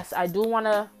 But yes, I do want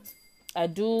a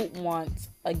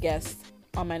guest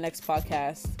on my next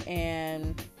podcast.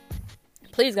 And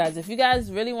please, guys, if you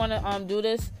guys really want to do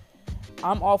this,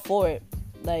 I'm all for it.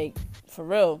 Like, for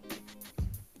real.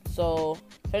 So,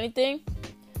 if anything,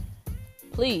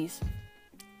 please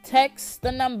text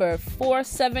the number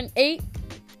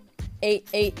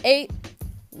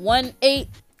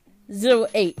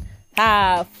 478-888-1808.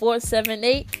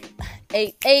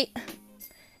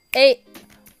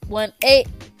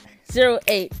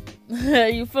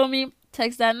 478-888-1808. You feel me?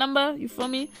 Text that number. You feel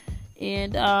me?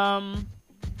 And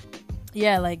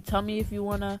yeah, like, tell me if you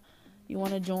wanna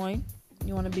join.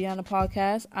 You wanna be on the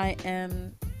podcast. I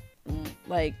am,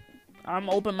 like, I'm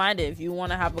open-minded. If you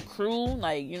wanna have a crew,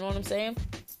 like, you know what I'm saying?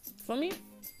 For me,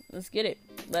 let's get it.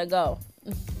 Let go.